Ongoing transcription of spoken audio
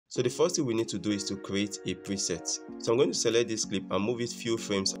So the first thing we need to do is to create a preset. So I'm going to select this clip and move it few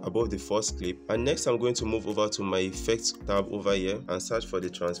frames above the first clip, and next I'm going to move over to my effects tab over here and search for the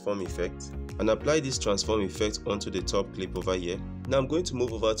transform effect and apply this transform effect onto the top clip over here. Now I'm going to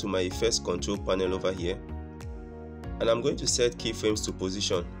move over to my effects control panel over here, and I'm going to set keyframes to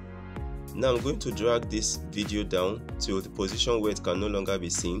position. Now I'm going to drag this video down to the position where it can no longer be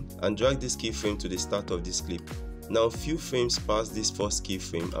seen and drag this keyframe to the start of this clip. Now, a few frames past this first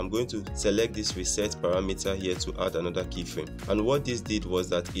keyframe, I'm going to select this reset parameter here to add another keyframe. And what this did was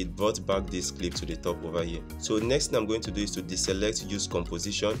that it brought back this clip to the top over here. So next thing I'm going to do is to deselect use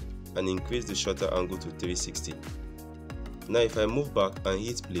composition and increase the shutter angle to 360. Now if I move back and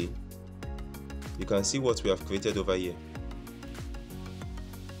hit play, you can see what we have created over here.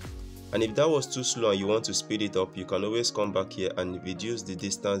 And if that was too slow and you want to speed it up, you can always come back here and reduce the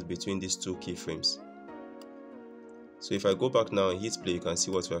distance between these two keyframes. So if I go back now and hit play, you can see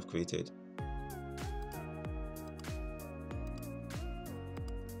what we have created.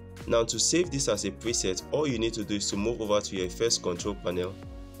 Now to save this as a preset, all you need to do is to move over to your effects control panel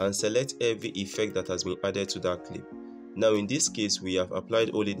and select every effect that has been added to that clip. Now in this case, we have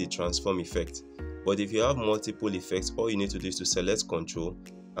applied only the transform effect. But if you have multiple effects, all you need to do is to select control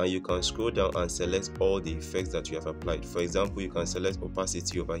and you can scroll down and select all the effects that you have applied. For example, you can select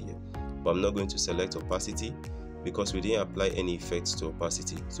opacity over here, but I'm not going to select opacity because we didn't apply any effects to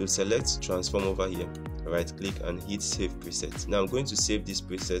opacity. So select transform over here, right click and hit save preset. Now I'm going to save this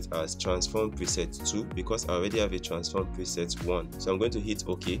preset as transform preset 2 because I already have a transform preset 1. So I'm going to hit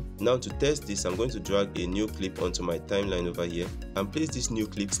OK. Now to test this, I'm going to drag a new clip onto my timeline over here and place this new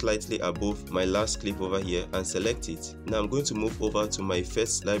clip slightly above my last clip over here and select it. Now I'm going to move over to my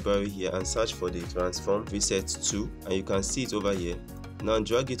effects library here and search for the transform preset 2, and you can see it over here. Now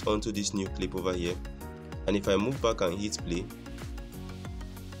drag it onto this new clip over here. And if I move back and hit play,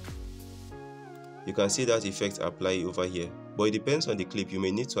 you can see that effect apply over here. But it depends on the clip, you may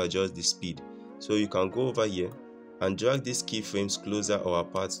need to adjust the speed. So you can go over here and drag these keyframes closer or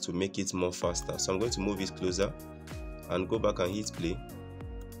apart to make it more faster. So I'm going to move it closer and go back and hit play.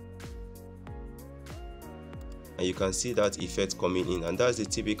 And you can see that effect coming in, and that's the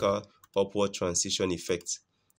typical upward transition effect.